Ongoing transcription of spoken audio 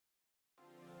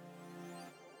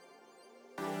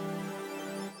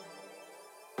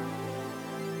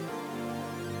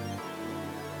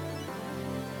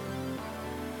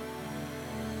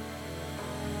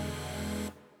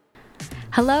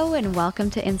Hello and welcome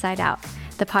to Inside Out,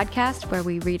 the podcast where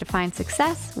we redefine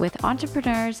success with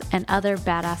entrepreneurs and other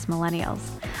badass millennials.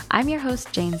 I'm your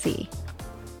host, Jane Z.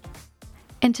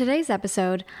 In today's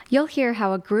episode, you'll hear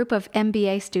how a group of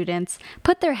MBA students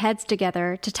put their heads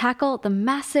together to tackle the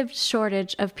massive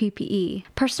shortage of PPE,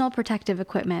 personal protective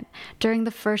equipment, during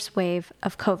the first wave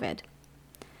of COVID.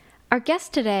 Our guests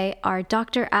today are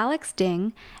Dr. Alex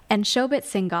Ding and Shobit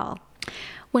Singhal.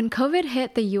 When COVID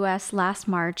hit the U.S. last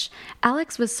March,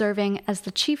 Alex was serving as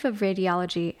the chief of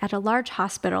radiology at a large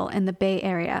hospital in the Bay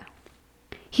Area.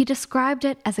 He described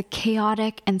it as a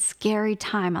chaotic and scary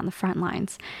time on the front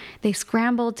lines. They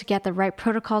scrambled to get the right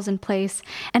protocols in place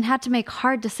and had to make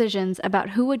hard decisions about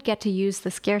who would get to use the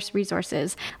scarce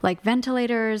resources like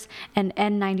ventilators and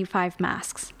N95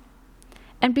 masks.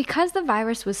 And because the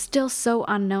virus was still so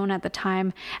unknown at the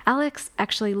time, Alex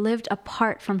actually lived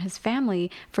apart from his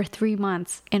family for 3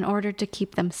 months in order to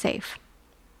keep them safe.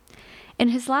 In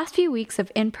his last few weeks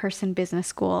of in-person business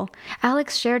school,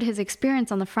 Alex shared his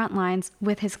experience on the front lines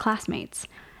with his classmates.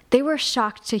 They were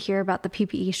shocked to hear about the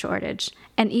PPE shortage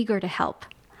and eager to help.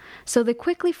 So they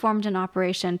quickly formed an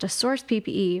operation to source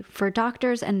PPE for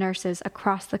doctors and nurses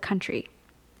across the country.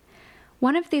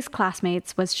 One of these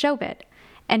classmates was Shobit,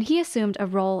 and he assumed a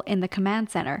role in the command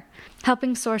center,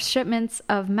 helping source shipments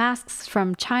of masks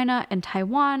from China and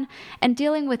Taiwan and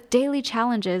dealing with daily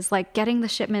challenges like getting the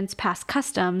shipments past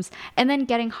customs and then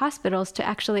getting hospitals to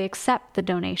actually accept the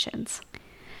donations.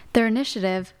 Their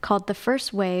initiative, called The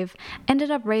First Wave,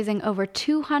 ended up raising over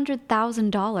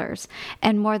 $200,000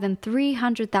 and more than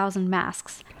 300,000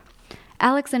 masks.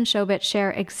 Alex and Shobit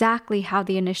share exactly how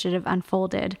the initiative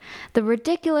unfolded, the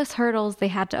ridiculous hurdles they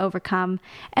had to overcome,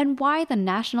 and why the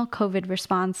national COVID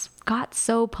response got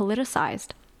so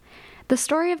politicized. The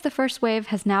story of the first wave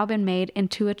has now been made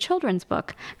into a children's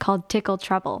book called Tickle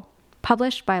Trouble,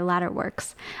 published by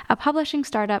Ladderworks, a publishing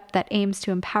startup that aims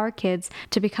to empower kids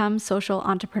to become social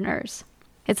entrepreneurs.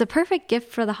 It's a perfect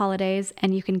gift for the holidays,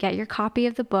 and you can get your copy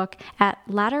of the book at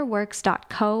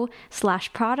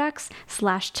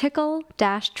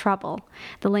ladderworks.co/products/tickle-trouble.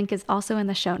 The link is also in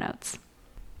the show notes.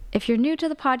 If you're new to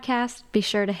the podcast, be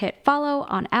sure to hit follow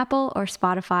on Apple or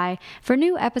Spotify for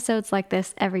new episodes like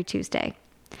this every Tuesday.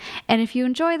 And if you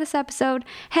enjoy this episode,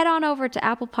 head on over to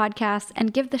Apple Podcasts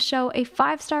and give the show a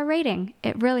 5-star rating.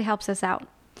 It really helps us out.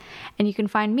 And you can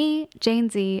find me, Jane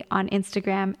Z, on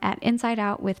Instagram at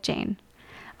InsideOutWithJane.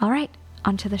 All right,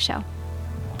 on to the show.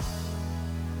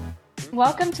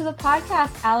 Welcome to the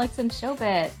podcast, Alex and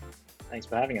Shobit. Thanks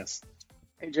for having us.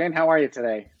 Hey, Jane, how are you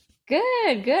today?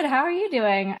 Good. How are you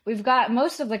doing? We've got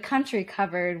most of the country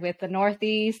covered with the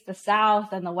Northeast, the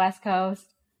South, and the West Coast.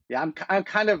 Yeah, I'm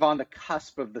kind of on the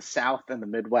cusp of the South and the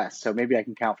Midwest, so maybe I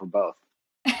can count for both.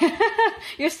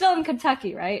 You're still in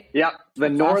Kentucky, right? Yep, the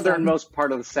That's northernmost awesome.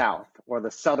 part of the South or the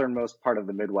southernmost part of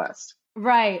the Midwest.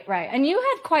 Right. And you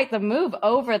had quite the move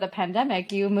over the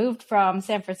pandemic. You moved from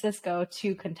San Francisco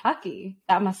to Kentucky.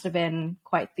 That must have been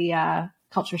quite the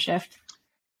culture shift.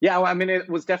 Yeah, well, I mean, it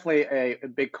was definitely a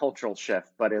big cultural shift,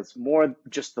 but it's more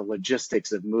just the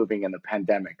logistics of moving in the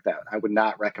pandemic that I would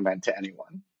not recommend to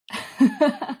anyone.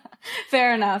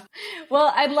 Fair enough.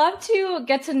 Well, I'd love to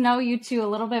get to know you two a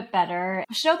little bit better.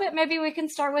 Shobit, maybe we can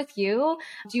start with you.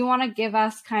 Do you want to give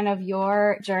us kind of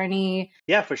your journey?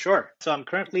 Yeah, for sure. So I'm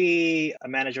currently a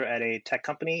manager at a tech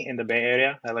company in the Bay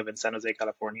Area. I live in San Jose,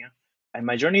 California. And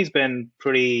my journey's been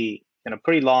pretty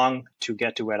long to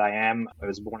get to where I am. I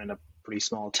was born in a pretty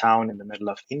small town in the middle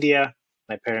of India.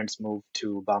 My parents moved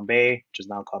to Bombay, which is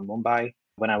now called Mumbai,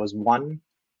 when I was 1.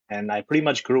 And I pretty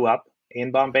much grew up in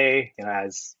Bombay.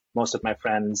 As most of my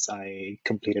friends, I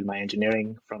completed my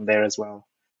engineering from there as well.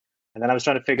 And then I was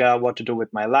trying to figure out what to do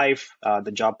with my life.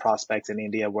 The job prospects in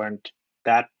India weren't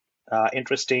that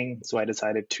interesting. So I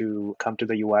decided to come to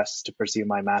the US to pursue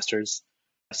my master's.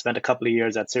 I spent a couple of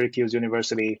years at Syracuse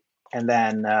University. And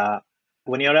then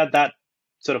when you're at that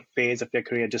sort of phase of your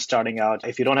career, just starting out,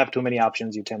 if you don't have too many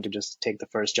options, you tend to just take the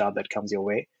first job that comes your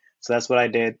way. So that's what I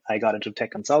did. I got into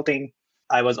tech consulting.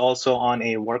 I was also on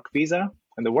a work visa,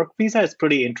 and the work visa is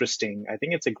pretty interesting. I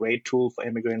think it's a great tool for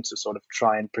immigrants to sort of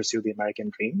try and pursue the American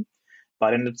dream.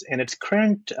 But in its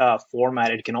current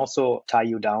format, it can also tie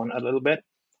you down a little bit,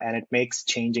 and it makes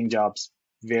changing jobs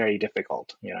very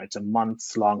difficult. It's a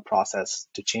months-long process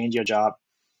to change your job,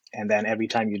 and then every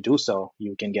time you do so,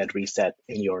 you can get reset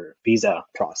in your visa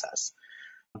process.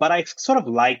 But I sort of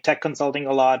like tech consulting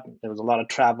a lot. There was a lot of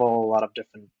travel, a lot of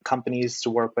different companies to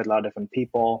work with, a lot of different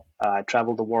people. I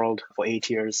traveled the world for 8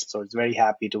 years, so I was very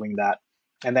happy doing that.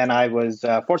 And then I was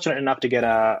fortunate enough to get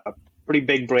a pretty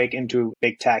big break into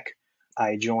big tech.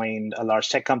 I joined a large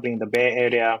tech company in the Bay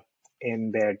Area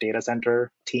in their data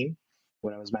center team.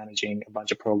 where I was managing a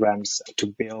bunch of programs to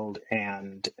build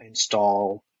and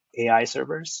install AI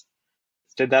servers.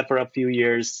 Did that for a few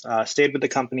years, stayed with the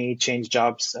company, changed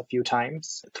jobs a few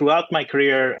times. Throughout my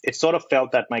career, it sort of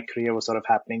felt that my career was sort of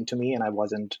happening to me and I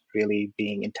wasn't really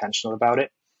being intentional about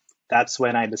it. That's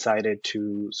when I decided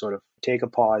to sort of take a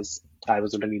pause. I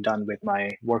was already done with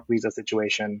my work visa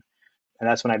situation. And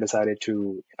that's when I decided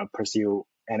to pursue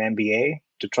an MBA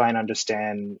to try and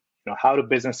understand how do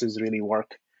businesses really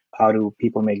work? How do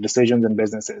people make decisions in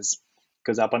businesses?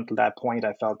 Because up until that point,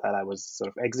 I felt that I was sort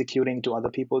of executing to other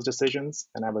people's decisions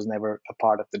and I was never a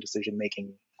part of the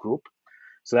decision-making group.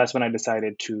 So that's when I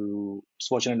decided to, was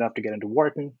fortunate enough to get into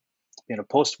Wharton.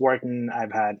 Post Wharton,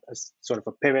 I've had a sort of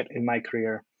a pivot in my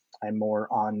career. I'm more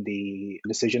on the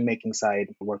decision-making side,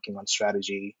 working on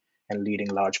strategy and leading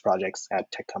large projects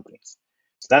at tech companies.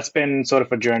 So that's been sort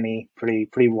of a journey, pretty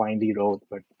windy road,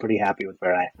 but pretty happy with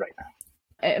where I am right now.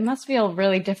 It must feel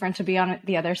really different to be on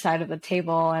the other side of the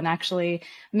table and actually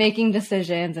making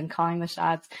decisions and calling the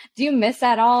shots. Do you miss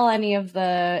at all any of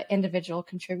the individual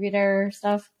contributor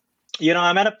stuff?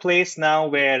 I'm at a place now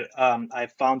where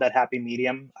I've found that happy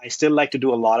medium. I still like to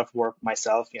do a lot of work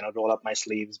myself, roll up my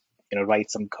sleeves,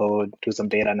 write some code, do some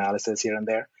data analysis here and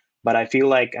there. But I feel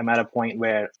like I'm at a point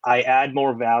where I add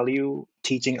more value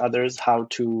teaching others how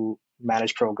to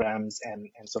manage programs and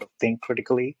sort of think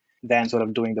critically than sort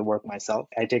of doing the work myself.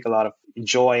 I take a lot of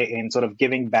joy in sort of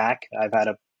giving back. I've had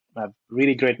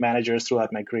really great managers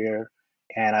throughout my career,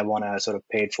 and I want to sort of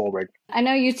pay it forward. I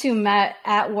know you two met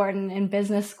at Wharton in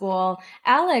business school.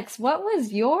 Alex, what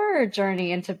was your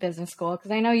journey into business school?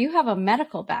 Because I know you have a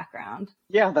medical background.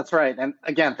 Yeah, that's right. And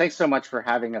again, thanks so much for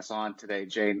having us on today,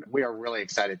 Jane. We are really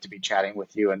excited to be chatting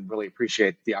with you and really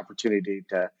appreciate the opportunity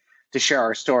to share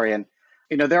our story. And,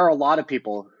 there are a lot of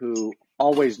people who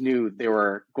always knew they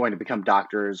were going to become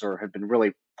doctors or have been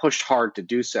really pushed hard to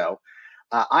do so.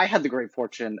 I had the great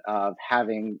fortune of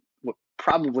having what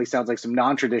probably sounds like some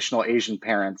non-traditional Asian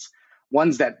parents,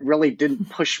 ones that really didn't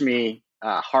push me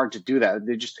hard to do that.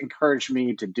 They just encouraged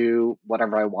me to do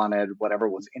whatever I wanted, whatever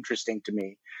was interesting to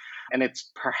me. And it's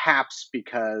perhaps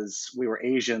because we were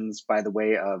Asians by the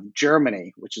way of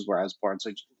Germany, which is where I was born.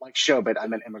 So like Shobit,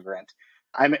 I'm an immigrant.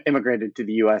 I immigrated to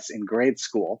the US in grade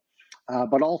school.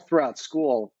 But all throughout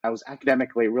school, I was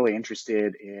academically really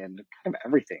interested in kind of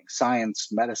everything: science,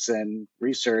 medicine,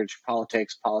 research,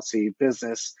 politics, policy,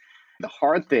 business. The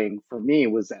hard thing for me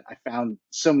was that I found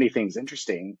so many things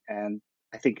interesting. And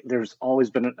I think there's always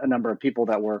been a number of people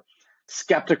that were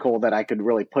skeptical that I could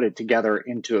really put it together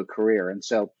into a career. And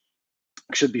so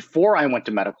actually, before I went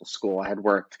to medical school, I had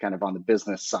worked kind of on the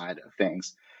business side of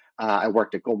things. I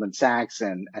worked at Goldman Sachs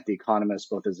and at The Economist,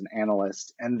 both as an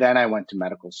analyst, and then I went to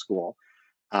medical school.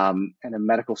 And in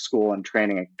medical school and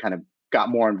training, I kind of got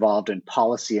more involved in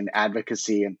policy and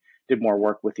advocacy and did more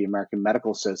work with the American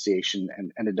Medical Association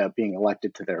and ended up being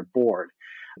elected to their board,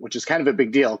 which is kind of a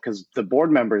big deal because the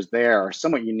board members there are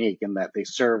somewhat unique in that they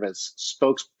serve as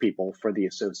spokespeople for the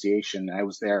association. I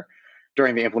was there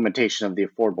during the implementation of the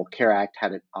Affordable Care Act,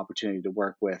 had an opportunity to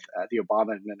work with the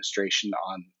Obama administration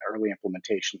on early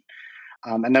implementation.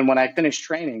 And then when I finished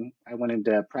training, I went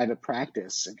into private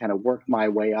practice and kind of worked my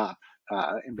way up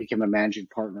and became a managing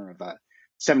partner of a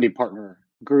 70 partner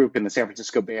group in the San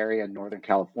Francisco Bay Area and Northern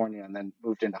California, and then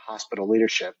moved into hospital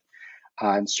leadership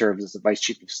and served as the vice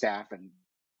chief of staff and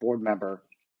board member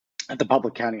at the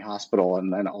Public County Hospital,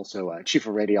 and then also chief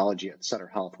of radiology at Sutter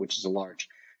Health, which is a large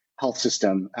health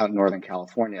system out in Northern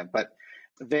California. But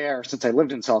there, since I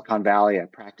lived in Silicon Valley, I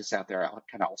practiced out there, I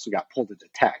kind of also got pulled into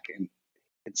tech. And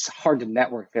it's hard to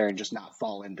network there and just not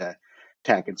fall into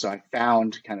tech. And so I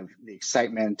found kind of the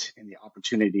excitement and the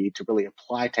opportunity to really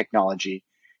apply technology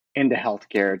into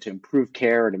healthcare to improve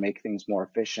care, to make things more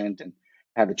efficient, and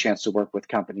had the chance to work with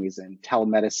companies in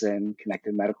telemedicine,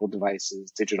 connected medical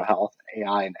devices, digital health,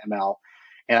 AI, and ML.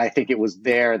 And I think it was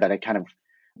there that I kind of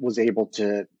was able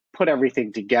to put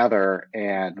everything together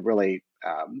and really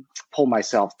pull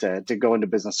myself to go into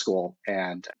business school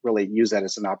and really use that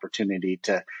as an opportunity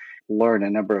to learn a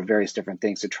number of various different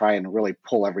things to try and really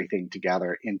pull everything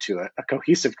together into a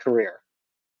cohesive career.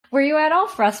 Were you at all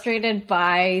frustrated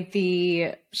by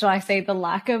the, shall I say, the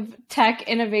lack of tech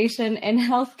innovation in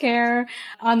healthcare?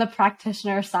 On the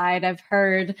practitioner side, I've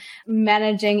heard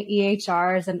managing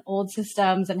EHRs and old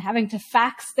systems and having to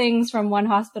fax things from one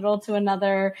hospital to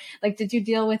another. Like, did you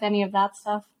deal with any of that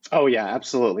stuff? Oh, yeah,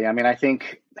 absolutely. I mean, I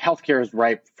think healthcare is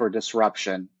ripe for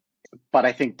disruption, but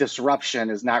I think disruption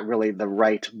is not really the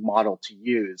right model to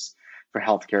use for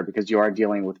healthcare because you are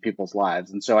dealing with people's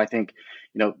lives. And so I think,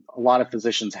 a lot of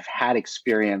physicians have had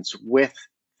experience with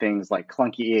things like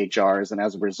clunky EHRs and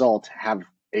as a result have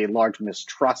a large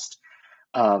mistrust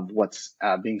of what's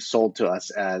being sold to us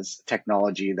as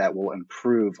technology that will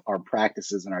improve our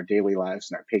practices in our daily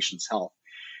lives and our patients' health.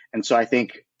 And so I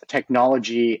think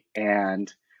technology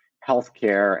and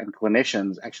healthcare and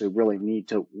clinicians actually really need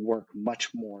to work much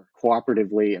more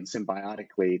cooperatively and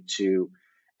symbiotically to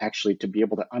be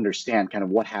able to understand kind of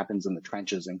what happens in the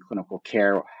trenches in clinical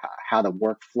care, how the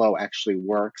workflow actually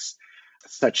works,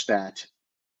 such that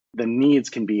the needs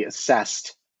can be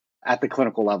assessed at the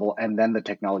clinical level, and then the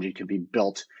technology can be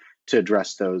built to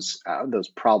address those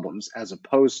problems, as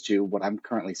opposed to what I'm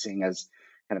currently seeing as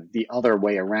kind of the other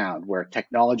way around, where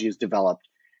technology is developed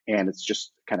and it's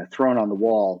just kind of thrown on the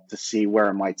wall to see where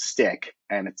it might stick,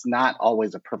 and it's not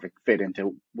always a perfect fit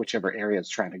into whichever area it's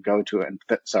trying to go to, and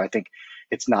so I think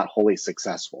it's not wholly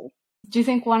successful. Do you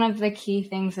think one of the key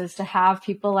things is to have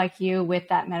people like you with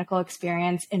that medical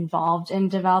experience involved in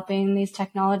developing these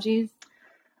technologies?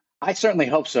 I certainly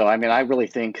hope so. I mean, I really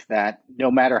think that no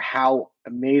matter how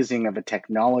amazing of a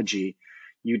technology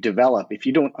you develop, if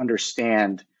you don't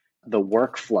understand the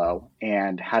workflow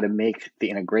and how to make the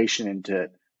integration into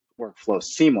workflow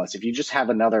seamless, if you just have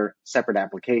another separate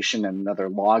application and another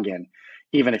login,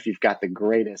 even if you've got the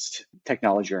greatest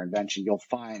technology or invention, you'll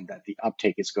find that the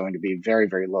uptake is going to be very,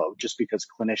 very low, just because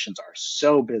clinicians are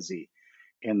so busy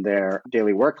in their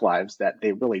daily work lives that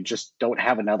they really just don't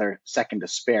have another second to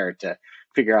spare to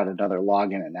figure out another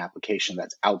login and application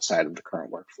that's outside of the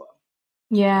current workflow.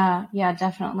 Yeah,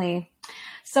 definitely.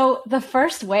 So the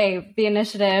first wave, the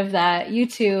initiative that you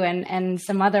two and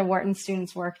some other Wharton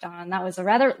students worked on, that was a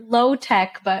rather low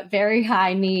tech but very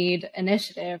high need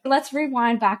initiative. Let's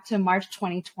rewind back to March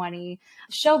 2020.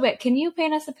 Shobit, can you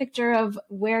paint us a picture of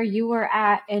where you were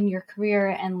at in your career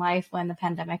and life when the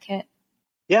pandemic hit?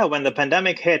 Yeah, when the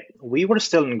pandemic hit, we were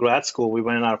still in grad school. We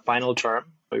were in our final term.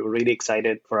 We were really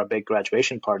excited for a big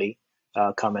graduation party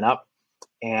coming up.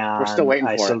 And we're still waiting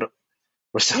for it.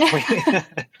 We're still waiting.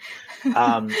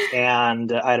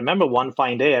 And I remember one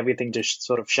fine day, everything just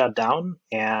sort of shut down.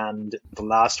 And the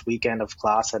last weekend of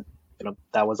class,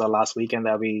 that was our last weekend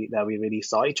that we really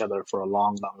saw each other for a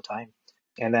long, long time.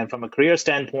 And then from a career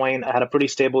standpoint, I had a pretty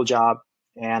stable job,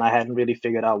 and I hadn't really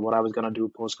figured out what I was going to do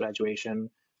post-graduation.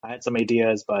 I had some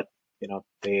ideas, but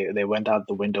they went out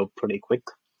the window pretty quick.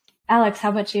 Alex, how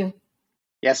about you?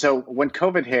 Yeah, so when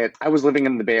COVID hit, I was living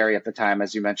in the Bay Area at the time,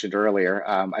 as you mentioned earlier.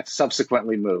 I've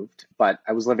subsequently moved, but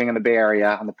I was living in the Bay Area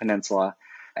on the peninsula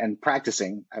and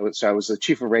practicing. I was the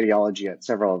chief of radiology at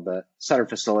several of the Sutter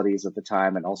facilities at the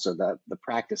time, and also the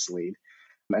practice lead.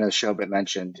 And as Shobit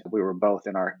mentioned, we were both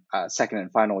in our second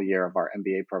and final year of our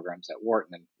MBA programs at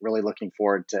Wharton, and really looking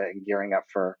forward to gearing up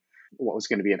for what was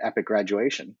going to be an epic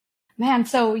graduation. Man,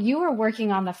 so you were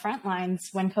working on the front lines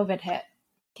when COVID hit.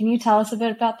 Can you tell us a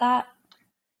bit about that?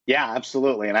 Yeah,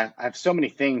 absolutely. And I have so many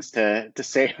things to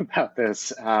say about this.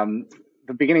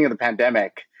 The beginning of the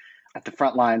pandemic at the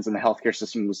front lines in the healthcare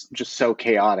system was just so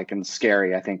chaotic and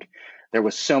scary. I think there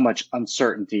was so much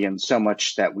uncertainty and so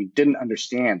much that we didn't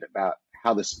understand about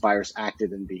how this virus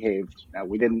acted and behaved.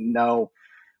 We didn't know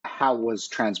how it was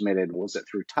transmitted. Was it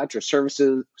through touch or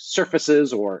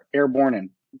surfaces or airborne and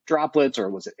droplets, or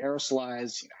was it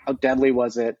aerosolized? How deadly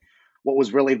was it? What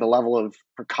was really the level of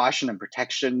precaution and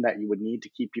protection that you would need to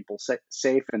keep people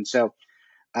safe? And so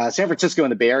San Francisco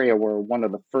and the Bay Area were one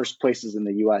of the first places in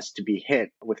the US to be hit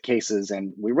with cases.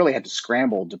 And we really had to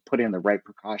scramble to put in the right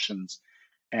precautions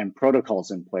and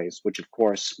protocols in place, which of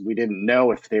course we didn't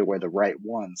know if they were the right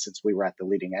ones since we were at the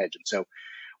leading edge. And so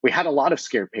we had a lot of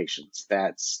scared patients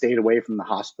that stayed away from the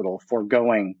hospital,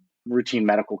 foregoing routine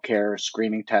medical care,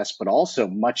 screening tests, but also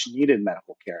much needed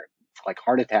medical care, like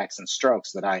heart attacks and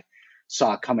strokes that I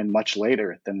saw come in much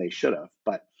later than they should have.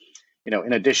 But,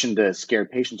 in addition to scared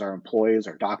patients, our employees,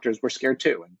 our doctors were scared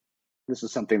too. And this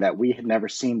is something that we had never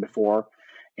seen before.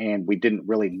 And we didn't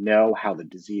really know how the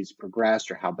disease progressed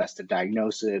or how best to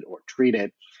diagnose it or treat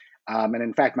it. And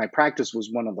in fact, my practice was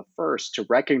one of the first to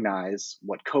recognize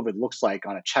what COVID looks like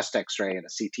on a chest X-ray and a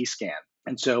CT scan.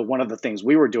 And so one of the things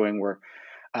we were doing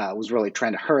was really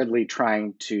hurriedly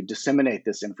trying to disseminate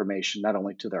this information, not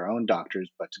only to their own doctors,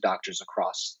 but to doctors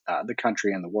across the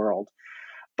country and the world.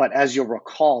 But as you'll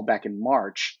recall, back in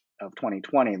March of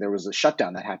 2020, there was a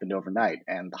shutdown that happened overnight,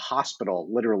 and the hospital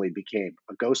literally became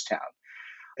a ghost town.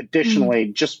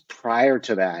 Additionally, just prior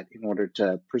to that, in order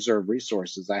to preserve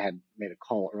resources, I had made a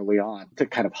call early on to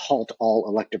kind of halt all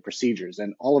elective procedures.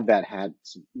 And all of that had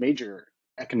some major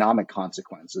economic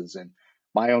consequences. And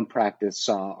my own practice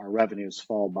saw our revenues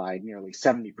fall by nearly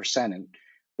 70%. And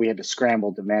we had to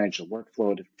scramble to manage the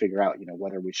workflow to figure out,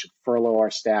 whether we should furlough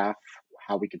our staff,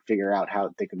 how we could figure out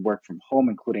how they could work from home,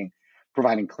 including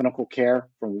providing clinical care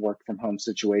from a work from home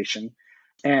situation.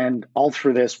 And all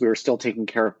through this, we were still taking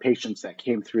care of patients that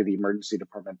came through the emergency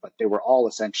department, but they were all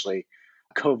essentially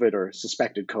COVID or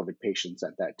suspected COVID patients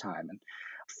at that time. And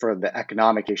for the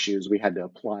economic issues, we had to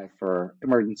apply for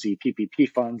emergency PPP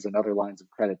funds and other lines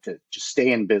of credit to just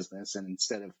stay in business. And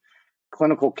instead of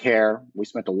clinical care, we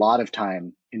spent a lot of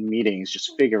time in meetings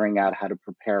just figuring out how to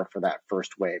prepare for that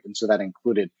first wave. And so that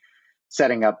included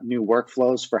setting up new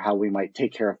workflows for how we might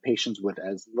take care of patients with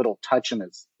as little touch and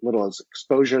as little as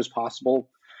exposure as possible.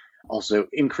 Also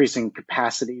increasing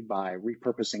capacity by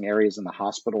repurposing areas in the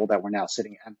hospital that were now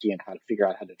sitting empty and how to figure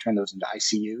out how to turn those into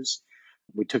ICUs.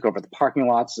 We took over the parking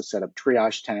lots to set up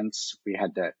triage tents. We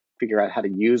had to figure out how to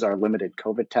use our limited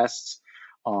COVID tests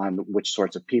on which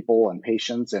sorts of people and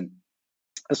patients. And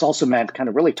this also meant kind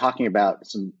of really talking about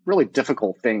some really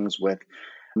difficult things with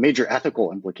major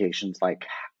ethical implications, like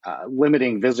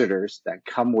limiting visitors that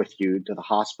come with you to the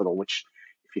hospital, which,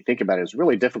 if you think about it, is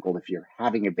really difficult if you're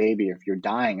having a baby or if you're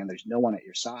dying and there's no one at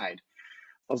your side.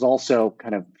 I was also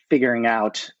kind of figuring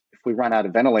out, if we run out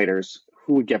of ventilators,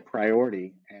 who would get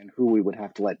priority and who we would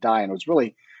have to let die. And it was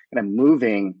really kind of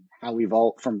moving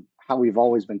from how we've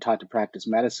always been taught to practice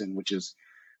medicine, which is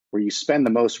where you spend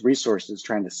the most resources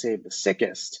trying to save the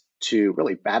sickest, to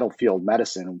really battlefield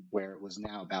medicine, where it was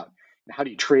now about how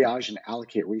do you triage and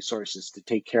allocate resources to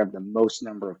take care of the most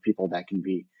number of people that can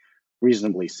be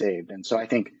reasonably saved. And so I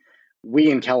think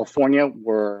we in California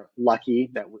were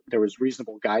lucky that there was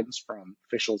reasonable guidance from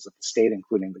officials at the state,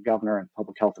 including the governor and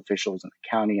public health officials in the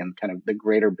county and kind of the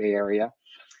greater Bay Area.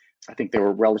 I think they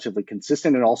were relatively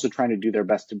consistent and also trying to do their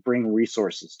best to bring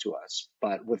resources to us.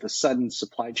 But with a sudden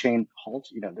supply chain halt,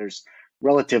 there's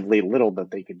relatively little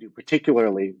that they could do,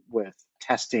 particularly with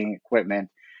testing equipment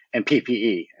and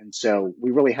PPE. And so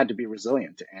we really had to be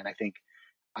resilient. And I think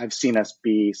I've seen us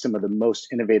be some of the most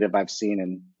innovative I've seen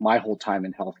in my whole time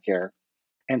in healthcare.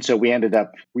 And so we ended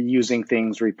up reusing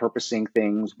things, repurposing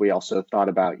things. We also thought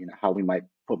about, how we might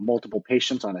put multiple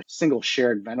patients on a single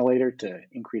shared ventilator to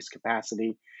increase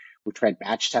capacity. We tried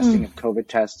batch testing of COVID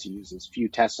tests to use as few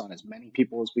tests on as many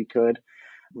people as we could.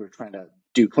 We were trying to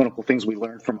do clinical things we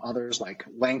learned from others, like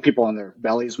laying people on their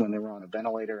bellies when they were on a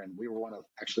ventilator. And we were one of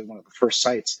the first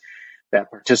sites that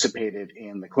participated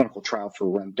in the clinical trial for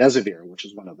remdesivir, which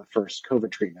is one of the first COVID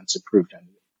treatments approved in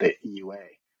the EUA.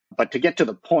 But to get to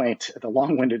the point, the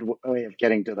long-winded way of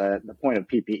getting to the point of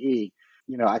PPE,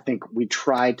 I think we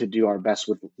tried to do our best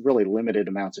with really limited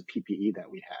amounts of PPE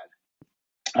that we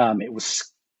had. It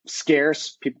was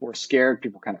scarce. People were scared.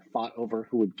 People kind of fought over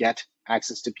who would get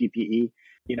access to PPE,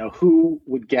 who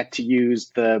would get to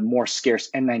use the more scarce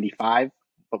N95,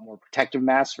 but more protective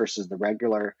mask versus the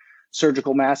regular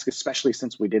surgical mask, especially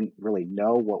since we didn't really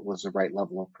know what was the right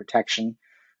level of protection,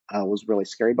 was really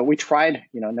scary. But we tried,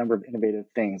 a number of innovative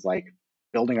things like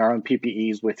building our own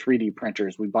PPEs with 3D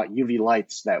printers. We bought UV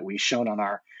lights that we shone on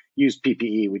our used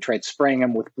PPE. We tried spraying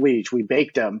them with bleach. We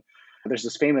baked them. There's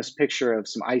this famous picture of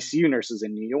some ICU nurses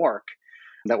in New York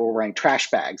that were wearing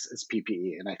trash bags as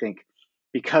PPE. And I think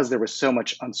because there was so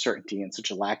much uncertainty and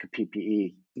such a lack of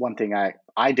PPE, one thing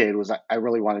I did was I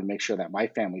really wanted to make sure that my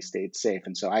family stayed safe.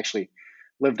 And so I actually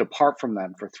lived apart from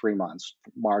them for 3 months,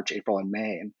 March, April, and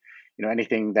May. And,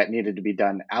 anything that needed to be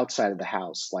done outside of the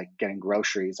house, like getting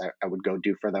groceries, I would go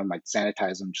do for them. I'd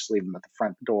sanitize them, just leave them at the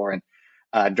front door.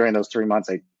 And during those 3 months,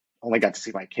 I only got to see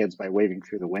my kids by waving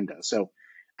through the window. So,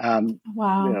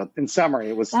 wow. In summary,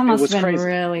 it was been crazy.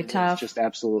 Really tough. It was just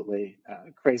absolutely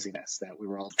craziness that we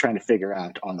were all trying to figure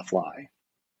out on the fly.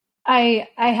 I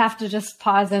have to just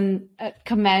pause and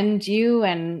commend you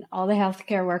and all the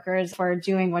healthcare workers for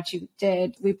doing what you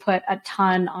did. We put a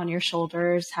ton on your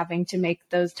shoulders, having to make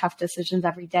those tough decisions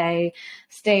every day,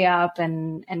 stay up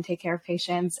and take care of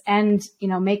patients and,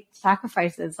 make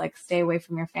sacrifices like stay away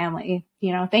from your family.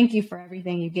 Thank you for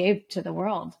everything you gave to the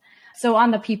world. So on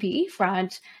the PPE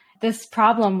front, this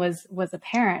problem was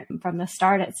apparent from the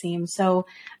start, it seems. So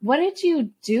what did you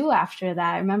do after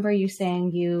that? I remember you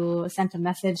saying you sent a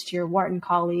message to your Wharton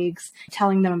colleagues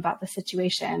telling them about the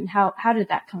situation. How did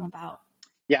that come about?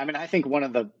 Yeah, I think one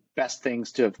of the best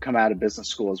things to have come out of business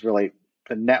school is really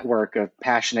the network of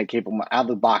passionate, capable,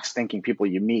 out-of-the-box thinking people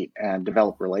you meet and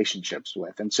develop relationships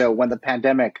with. And so when the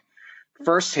pandemic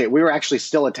first hit, we were actually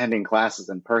still attending classes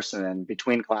in person, and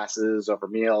between classes over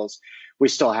meals, we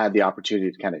still had the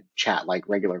opportunity to kind of chat like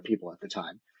regular people at the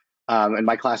time. And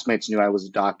my classmates knew I was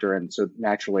a doctor. And so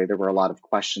naturally, there were a lot of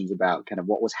questions about kind of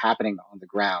what was happening on the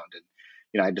ground. And,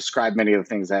 I described many of the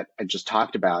things that I just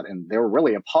talked about, and they were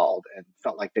really appalled and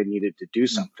felt like they needed to do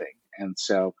something. And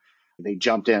so they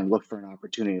jumped in and looked for an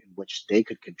opportunity in which they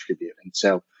could contribute. And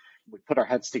so we put our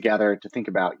heads together to think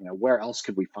about, where else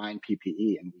could we find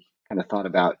PPE? And we kind of thought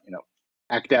about,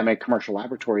 academic commercial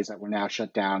laboratories that were now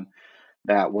shut down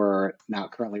that were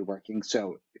not currently working.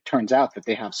 So it turns out that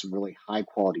they have some really high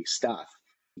quality stuff.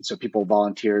 And so people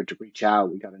volunteered to reach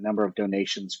out. We got a number of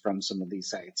donations from some of these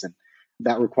sites, and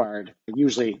that required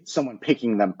usually someone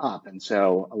picking them up. And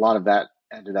so a lot of that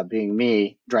ended up being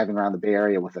me driving around the Bay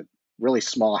Area with a really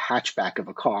small hatchback of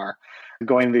a car,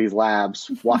 going to these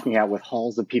labs, walking out with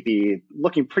hauls of PPE,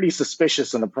 looking pretty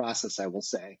suspicious in the process, I will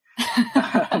say.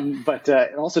 But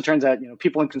it also turns out,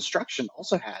 people in construction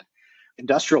also had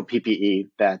industrial PPE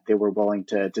that they were willing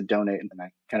to donate. And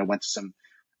I kind of went to some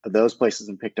of those places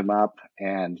and picked them up.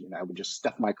 And I would just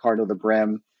stuff my car to the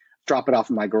brim, drop it off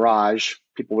in my garage.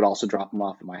 People would also drop them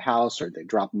off at my house, or they'd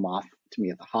drop them off to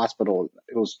me at the hospital.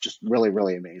 It was just really,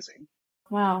 really amazing.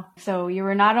 Wow. So you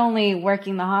were not only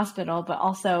working the hospital, but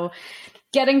also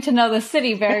getting to know the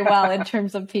city very well in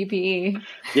terms of PPE.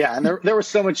 Yeah. And there was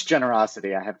so much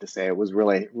generosity, I have to say. It was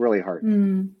really, really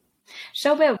heartening.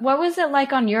 Shobit, what was it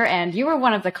like on your end? You were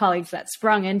one of the colleagues that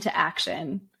sprung into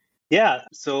action. Yeah.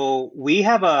 So we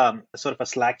have a sort of a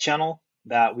Slack channel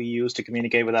that we use to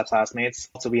communicate with our classmates.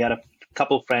 So we had a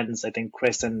couple of friends, I think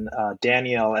Chris and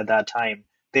Daniel at that time.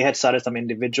 They had started some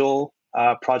individual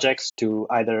projects to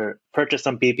either purchase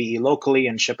some PPE locally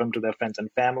and ship them to their friends and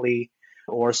family,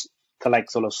 or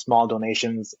collect sort of small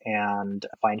donations and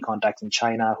find contacts in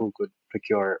China who could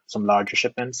procure some larger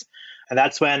shipments. And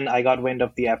that's when I got wind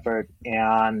of the effort.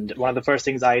 And one of the first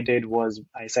things I did was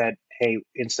I said, hey,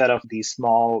 instead of these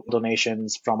small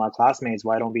donations from our classmates,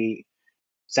 why don't we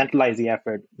centralize the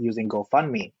effort using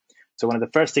GoFundMe? So one of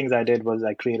the first things I did was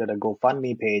I created a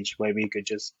GoFundMe page where we could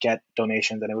just get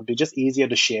donations, and it would be just easier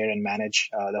to share and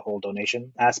manage the whole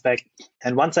donation aspect.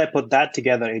 And once I put that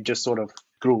together, it just sort of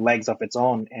grew legs of its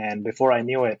own. And before I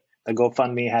knew it, the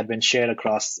GoFundMe had been shared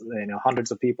across hundreds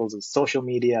of people's social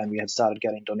media, and we had started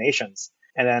getting donations.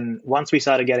 And then once we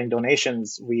started getting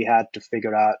donations, we had to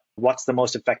figure out what's the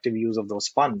most effective use of those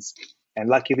funds. And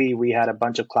luckily, we had a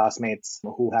bunch of classmates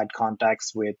who had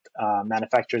contacts with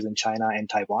manufacturers in China and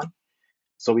Taiwan.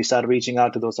 So we started reaching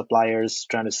out to those suppliers,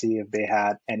 trying to see if they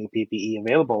had any PPE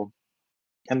available.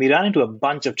 And we ran into a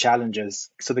bunch of challenges.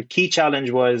 So the key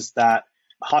challenge was that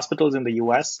hospitals in the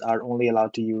US are only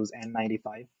allowed to use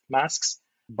N95 masks,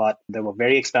 but they were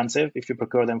very expensive if you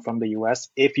procure them from the US,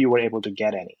 if you were able to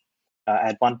get any.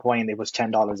 At one point, it was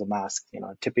 $10 a mask.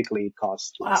 Typically it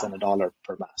costs less than $1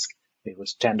 per mask. It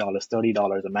was $10,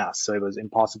 $30 a mask. So it was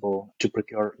impossible to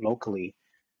procure locally.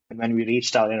 And when we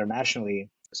reached out internationally,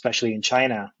 especially in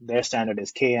China, their standard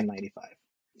is KN95.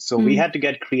 So we had to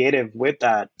get creative with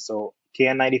that. So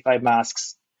KN95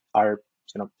 masks are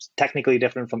technically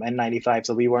different from N95.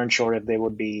 So we weren't sure if they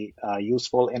would be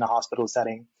useful in a hospital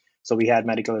setting. So we had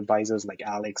medical advisors like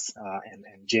Alex and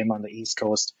Jim on the East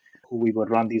Coast, who we would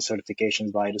run these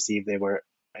certifications by to see if they were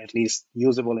at least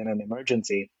usable in an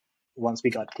emergency. Once we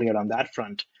got cleared on that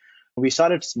front, we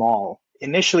started small.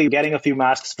 Initially, getting a few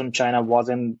masks from China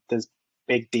wasn't this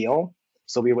big deal.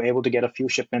 So we were able to get a few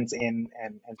shipments in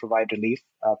and provide relief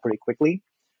pretty quickly.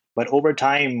 But over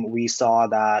time, we saw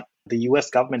that the US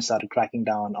government started cracking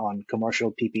down on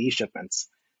commercial PPE shipments.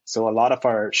 So a lot of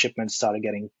our shipments started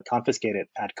getting confiscated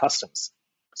at customs.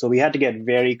 So we had to get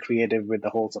very creative with the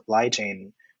whole supply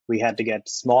chain. We had to get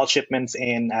small shipments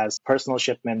in as personal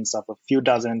shipments of a few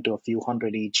dozen to a few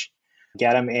hundred each,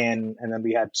 get them in. And then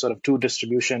we had sort of two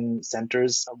distribution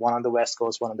centers, one on the West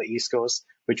Coast, one on the East Coast,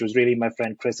 which was really my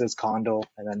friend Chris's condo,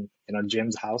 and then,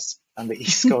 Jim's house on the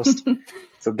East Coast.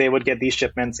 So they would get these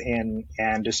shipments in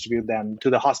and distribute them to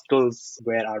the hospitals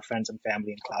where our friends and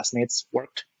family and classmates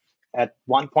worked. At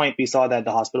one point, we saw that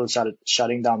the hospitals started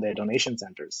shutting down their donation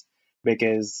centers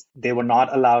because they were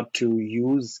not allowed to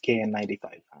use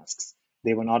KN95 masks.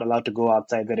 They were not allowed to go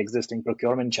outside their existing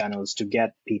procurement channels to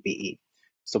get PPE.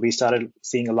 So we started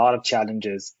seeing a lot of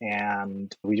challenges,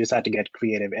 and we just had to get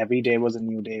creative. Every day was a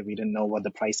new day. We didn't know what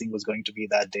the pricing was going to be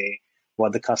that day,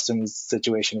 what the customs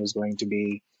situation was going to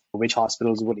be, which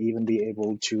hospitals would even be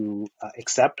able to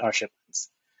accept our shipments.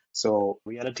 So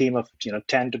we had a team of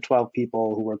 10 to 12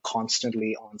 people who were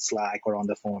constantly on Slack or on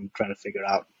the phone trying to figure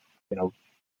out,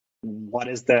 what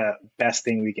is the best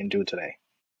thing we can do today.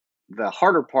 The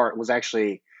harder part was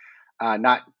actually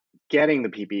not getting the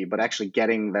PPE, but actually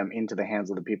getting them into the hands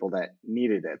of the people that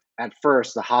needed it. At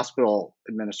first, the hospital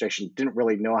administration didn't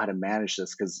really know how to manage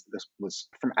this because this was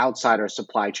from outside our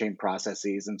supply chain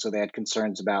processes. And so they had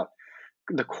concerns about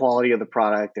the quality of the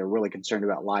product. They were really concerned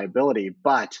about liability.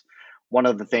 But one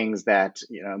of the things that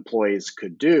employees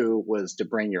could do was to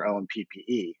bring your own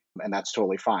PPE, and that's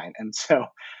totally fine. And so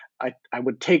I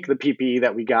would take the PPE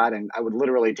that we got, and I would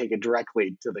literally take it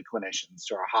directly to the clinicians,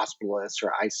 to our hospitalists,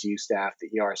 our ICU staff,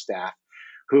 the ER staff,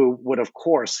 who would, of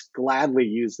course, gladly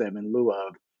use them in lieu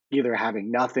of either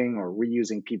having nothing or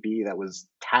reusing PPE that was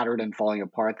tattered and falling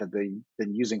apart that they've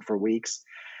been using for weeks.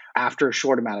 After a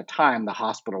short amount of time, the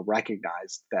hospital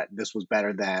recognized that this was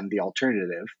better than the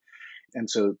alternative. And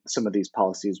so some of these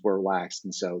policies were relaxed.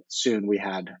 And so soon we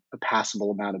had a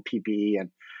passable amount of PPE, and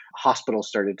hospitals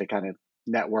started to kind of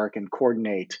network and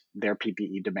coordinate their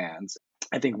PPE demands.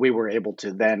 I think we were able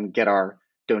to then get our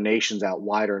donations out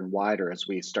wider and wider as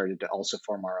we started to also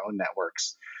form our own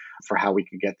networks for how we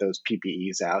could get those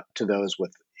PPEs out to those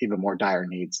with even more dire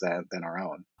needs than our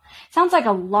own. Sounds like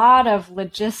a lot of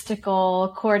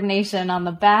logistical coordination on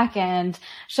the back end.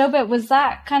 Shobit, was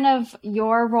that kind of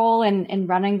your role in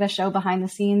running the show behind the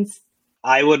scenes?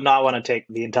 I would not want to take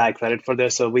the entire credit for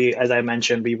this. So as I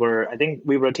mentioned, we were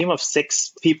a team of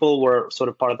 6 people were sort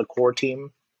of part of the core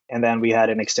team. And then we had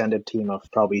an extended team of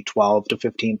probably 12 to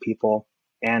 15 people.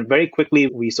 And very quickly,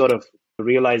 we sort of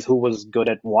realized who was good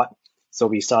at what. So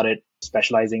we started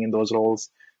specializing in those roles.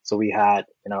 So we had,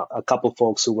 a couple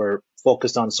folks who were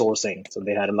focused on sourcing. So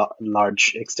they had a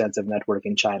large, extensive network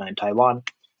in China and Taiwan.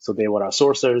 So they were our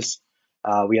sourcers.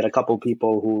 We had a couple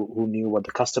people who knew what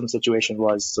the customs situation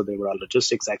was. So they were our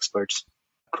logistics experts.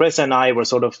 Chris and I were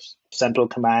sort of central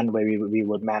command where we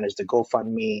would manage the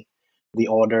GoFundMe, the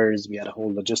orders. We had a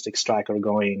whole logistics tracker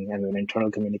going and an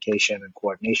internal communication and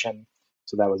coordination.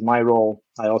 So that was my role.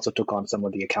 I also took on some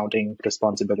of the accounting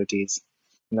responsibilities.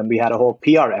 And then we had a whole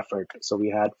PR effort. So we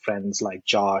had friends like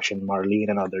Josh and Marlene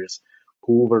and others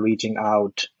who were reaching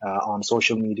out on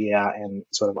social media and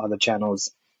sort of other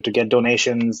channels to get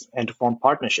donations and to form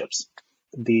partnerships.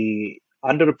 The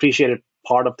underappreciated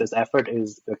part of this effort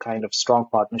is the kind of strong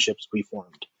partnerships we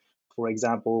formed. For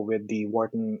example, with the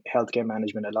Wharton Healthcare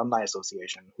Management Alumni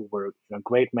Association, who were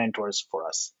great mentors for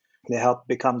us. They helped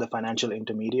become the financial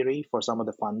intermediary for some of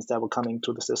the funds that were coming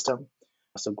through the system.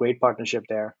 So great partnership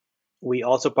there. We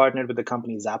also partnered with the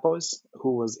company Zappos,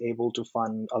 who was able to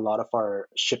fund a lot of our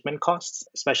shipment costs,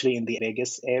 especially in the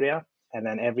Vegas area. And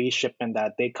then every shipment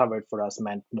that they covered for us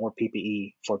meant more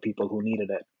PPE for people who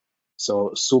needed it.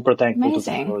 So super thankful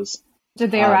Amazing. to Zappos.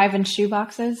 Did they arrive in shoe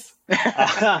boxes?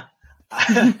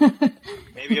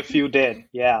 Maybe a few did,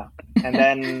 yeah. And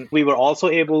then we were also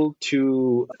able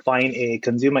to find a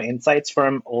consumer insights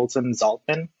firm, Olson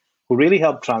Zaltman, who really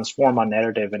helped transform our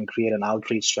narrative and create an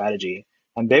outreach strategy.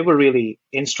 And they were really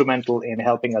instrumental in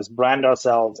helping us brand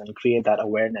ourselves and create that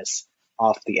awareness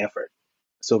of the effort.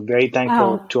 So very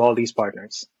thankful to all these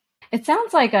partners. It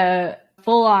sounds like a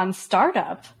full-on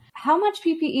startup. How much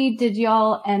PPE did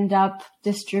y'all end up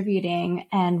distributing,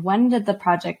 and when did the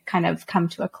project kind of come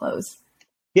to a close?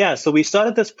 Yeah, so we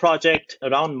started this project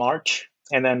around March,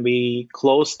 and then we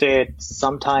closed it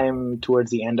sometime towards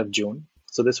the end of June.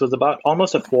 So this was about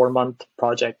almost a 4-month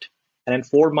project. And in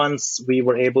 4 months, we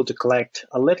were able to collect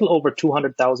a little over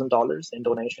 $200,000 in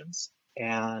donations.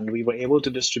 And we were able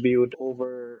to distribute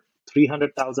over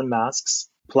 300,000 masks,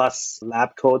 plus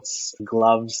lab coats,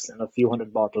 gloves, and a few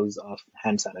hundred bottles of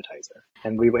hand sanitizer.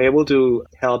 And we were able to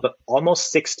help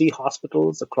almost 60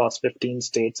 hospitals across 15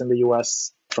 states in the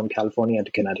US, from California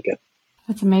to Connecticut.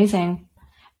 That's amazing.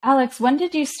 Alex, when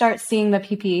did you start seeing the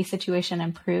PPE situation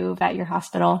improve at your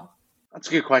hospital? That's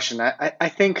a good question. I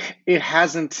think it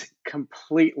hasn't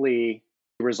completely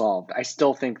resolved. I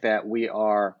still think that we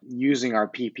are using our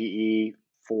PPE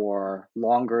for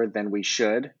longer than we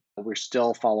should. We're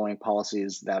still following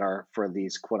policies that are for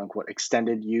these quote unquote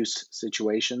extended use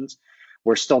situations.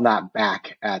 We're still not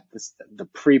back at the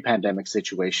pre-pandemic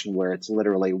situation where it's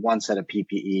literally one set of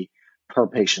PPE per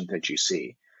patient that you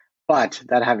see. But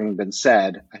that having been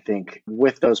said, I think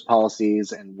with those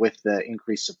policies and with the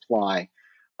increased supply,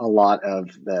 a lot of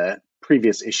the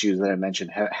previous issues that I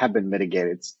mentioned have been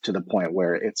mitigated to the point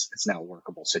where it's now a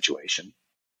workable situation.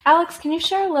 Alex, can you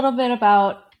share a little bit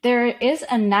about, there is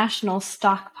a national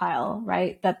stockpile,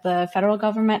 right, that the federal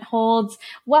government holds.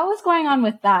 What was going on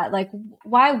with that? Like,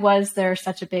 why was there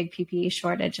such a big PPE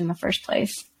shortage in the first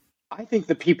place? I think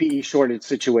the PPE shortage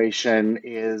situation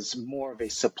is more of a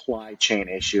supply chain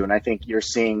issue. And I think you're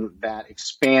seeing that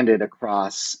expanded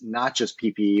across not just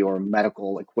PPE or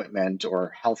medical equipment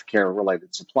or healthcare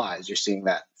related supplies. You're seeing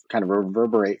that kind of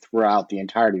reverberate throughout the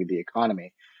entirety of the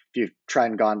economy. If you try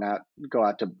and go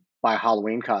out to buy a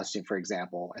Halloween costume, for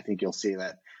example, I think you'll see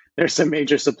that there's some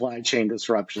major supply chain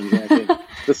disruptions. And I think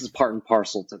this is part and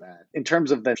parcel to that. In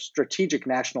terms of the strategic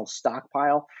national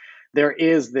stockpile, there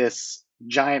is this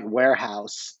giant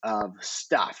warehouse of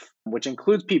stuff, which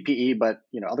includes PPE, but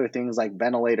other things like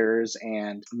ventilators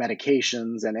and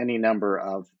medications and any number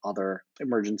of other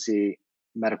emergency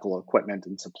medical equipment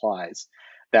and supplies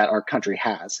that our country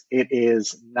has. It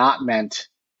is not meant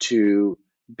to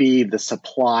be the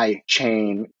supply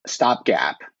chain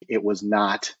stopgap. It was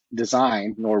not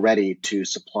designed nor ready to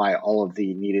supply all of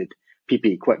the needed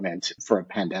PPE equipment for a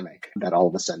pandemic that all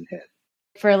of a sudden hit.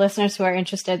 For listeners who are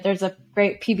interested, there's a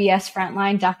great PBS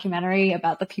Frontline documentary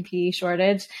about the PPE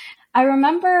shortage. I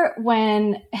remember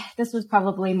when, this was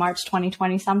probably March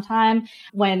 2020 sometime,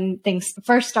 when things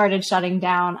first started shutting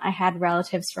down, I had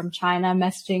relatives from China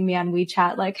messaging me on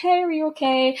WeChat like, hey, are you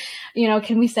okay?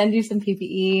 Can we send you some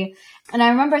PPE? And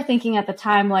I remember thinking at the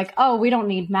time, like, oh, we don't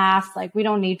need masks, like we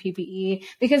don't need PPE,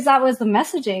 because that was the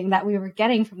messaging that we were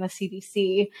getting from the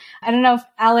CDC. I don't know if,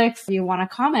 Alex, you want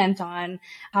to comment on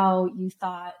how you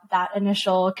thought that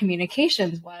initial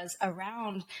communications was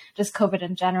around just COVID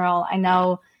in general. I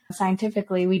know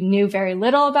scientifically, we knew very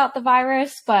little about the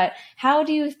virus, but how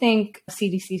do you think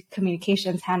CDC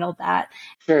communications handled that?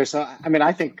 Sure. So,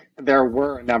 I think there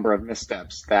were a number of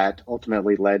missteps that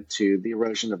ultimately led to the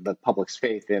erosion of the public's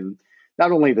faith in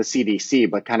not only the CDC,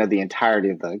 but kind of the entirety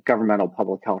of the governmental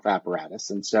public health apparatus.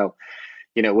 And so,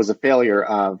 it was a failure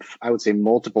of, I would say,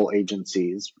 multiple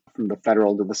agencies from the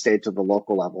federal to the state to the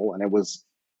local level. And it was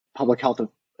public health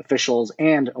officials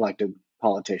and elected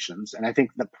politicians. And I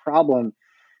think the problem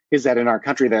is that in our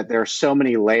country that there are so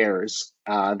many layers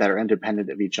that are independent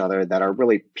of each other that are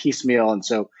really piecemeal. And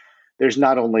so there's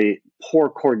not only poor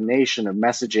coordination of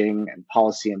messaging and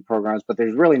policy and programs, but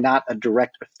there's really not a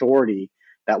direct authority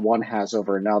that one has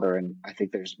over another. And I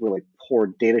think there's really poor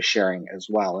data sharing as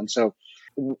well. And so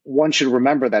one should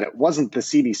remember that it wasn't the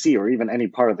CDC or even any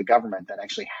part of the government that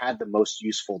actually had the most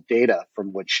useful data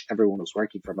from which everyone was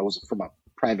working from. It was from a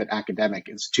private academic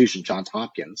institution, Johns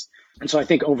Hopkins. And so I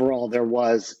think overall there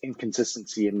was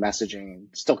inconsistency in messaging and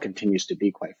still continues to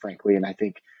be, quite frankly. And I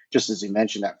think, just as you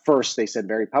mentioned, at first they said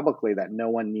very publicly that no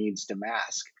one needs to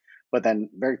mask, but then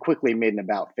very quickly made an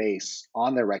about face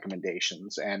on their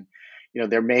recommendations. And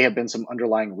there may have been some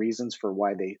underlying reasons for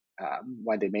why they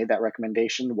made that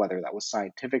recommendation, whether that was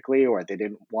scientifically or they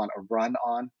didn't want a run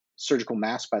on surgical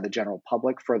masks by the general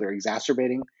public, further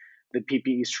exacerbating the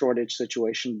PPE shortage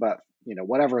situation. But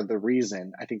whatever the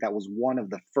reason, I think that was one of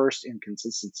the first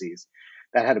inconsistencies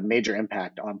that had a major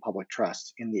impact on public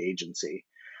trust in the agency.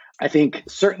 I think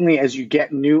certainly as you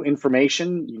get new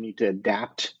information, you need to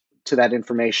adapt to that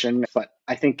information, but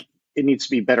I think it needs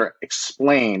to be better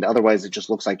explained. Otherwise, it just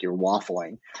looks like you're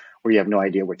waffling or you have no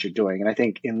idea what you're doing. And I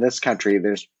think in this country,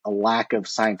 there's a lack of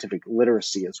scientific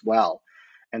literacy as well.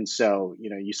 And so,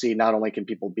 you see not only can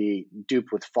people be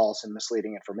duped with false and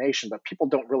misleading information, but people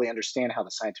don't really understand how the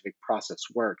scientific process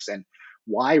works and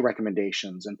why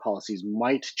recommendations and policies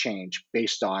might change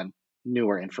based on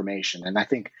newer information. And I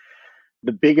think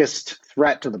the biggest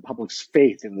threat to the public's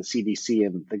faith in the CDC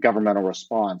and the governmental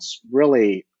response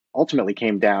really ultimately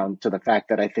came down to the fact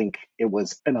that I think it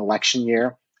was an election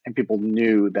year and people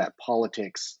knew that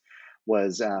politics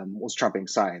was trumping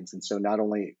science. And so not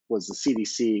only was the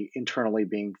CDC internally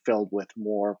being filled with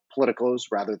more politicos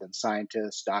rather than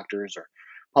scientists, doctors, or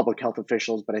public health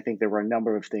officials, but I think there were a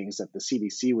number of things that the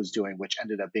CDC was doing which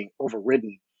ended up being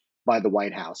overridden by the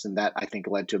White House. And that, I think,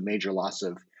 led to a major loss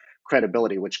of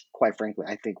credibility, which, quite frankly,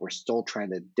 I think we're still trying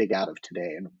to dig out of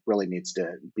today and really needs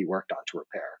to be worked on to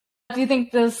repair. Do you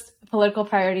think those political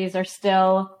priorities are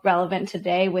still relevant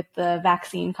today with the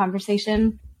vaccine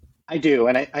conversation? I do.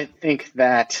 And I think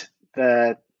that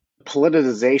the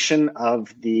politicization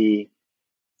of the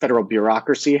federal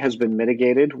bureaucracy has been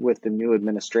mitigated with the new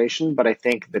administration, but I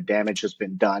think the damage has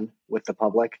been done with the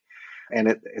public.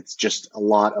 And it's just a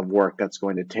lot of work that's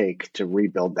going to take to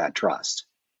rebuild that trust.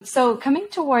 So coming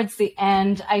towards the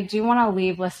end, I do want to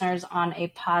leave listeners on a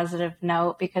positive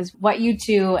note because what you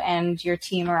two and your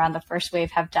team around the First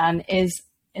Wave have done is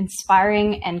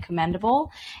inspiring and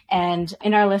commendable. And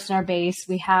in our listener base,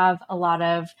 we have a lot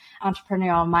of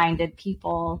entrepreneurial minded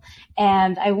people.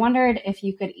 And I wondered if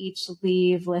you could each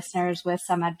leave listeners with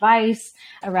some advice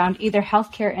around either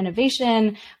healthcare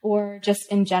innovation or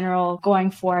just in general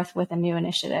going forth with a new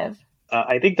initiative.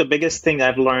 I think the biggest thing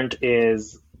I've learned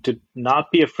is to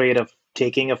not be afraid of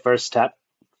taking a first step.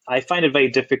 I find it very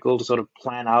difficult to sort of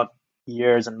plan out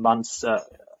years and months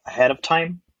ahead of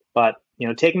time, but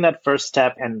taking that first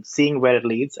step and seeing where it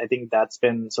leads, I think that's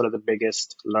been sort of the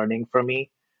biggest learning for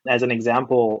me. As an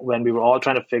example, when we were all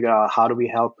trying to figure out how do we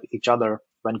help each other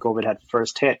when COVID had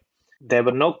first hit, there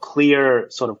were no clear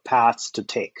sort of paths to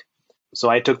take. So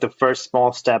I took the first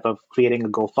small step of creating a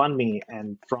GoFundMe,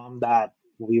 and from that,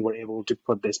 we were able to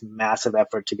put this massive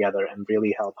effort together and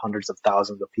really help hundreds of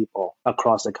thousands of people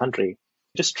across the country.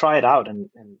 Just try it out. And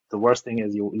the worst thing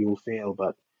is you will fail,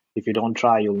 but if you don't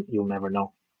try, you'll never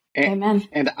know. Amen.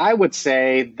 And I would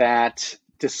say that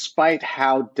despite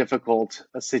how difficult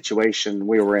a situation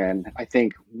we were in, I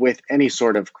think with any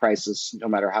sort of crisis, no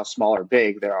matter how small or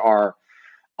big, there are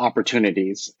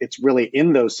opportunities. It's really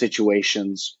in those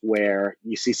situations where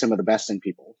you see some of the best in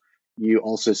people. You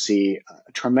also see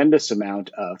a tremendous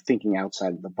amount of thinking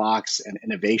outside of the box and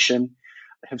innovation.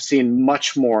 I have seen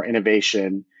much more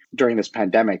innovation during this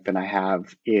pandemic than I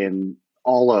have in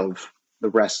all of the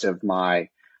rest of my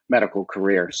medical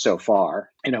career so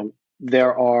far.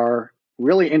 There are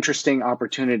really interesting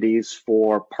opportunities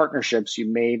for partnerships you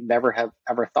may never have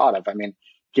ever thought of. I mean,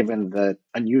 given the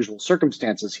unusual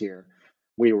circumstances here,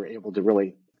 we were able to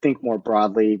really think more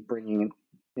broadly, bringing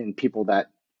in people that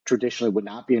traditionally would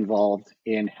not be involved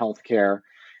in healthcare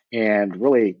and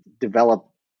really develop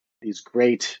these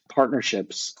great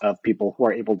partnerships of people who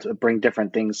are able to bring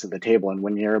different things to the table. And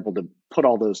when you're able to put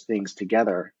all those things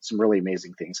together, some really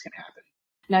amazing things can happen.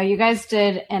 No, you guys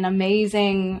did an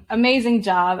amazing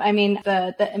job. I mean,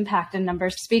 the impact and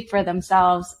numbers speak for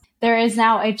themselves. There is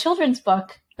now a children's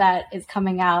book that is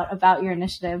coming out about your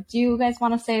initiative. Do you guys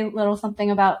want to say a little something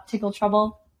about Tickle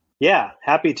Trouble? Yeah,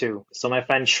 happy to. So my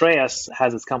friend Shreyas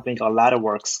has this company called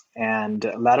Ladderworks, and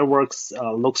Ladderworks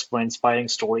looks for inspiring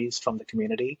stories from the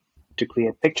community to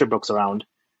create picture books around,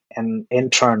 and in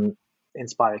turn,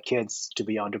 inspire kids to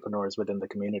be entrepreneurs within the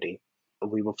community.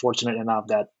 We were fortunate enough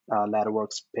that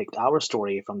Ladderworks picked our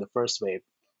story from the first wave,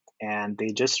 and they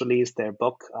just released their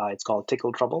book. It's called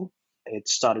Tickle Trouble. It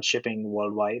started shipping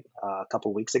worldwide a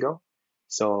couple weeks ago.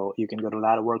 So you can go to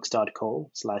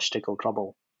ladderworks.co/Tickle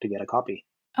Trouble to get a copy.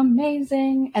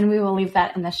 Amazing. And we will leave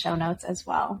that in the show notes as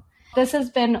well. This has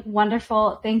been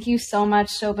wonderful. Thank you so much,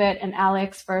 Shobit and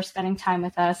Alex, for spending time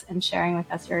with us and sharing with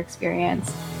us your experience.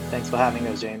 Thanks for having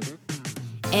us, James.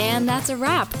 And that's a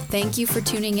wrap. Thank you for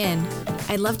tuning in.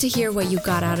 I'd love to hear what you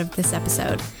got out of this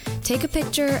episode. Take a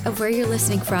picture of where you're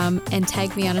listening from and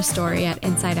tag me on a story at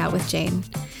Inside Out with Jane.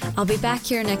 I'll be back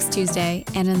here next Tuesday,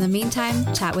 and in the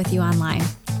meantime, chat with you online.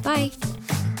 Bye.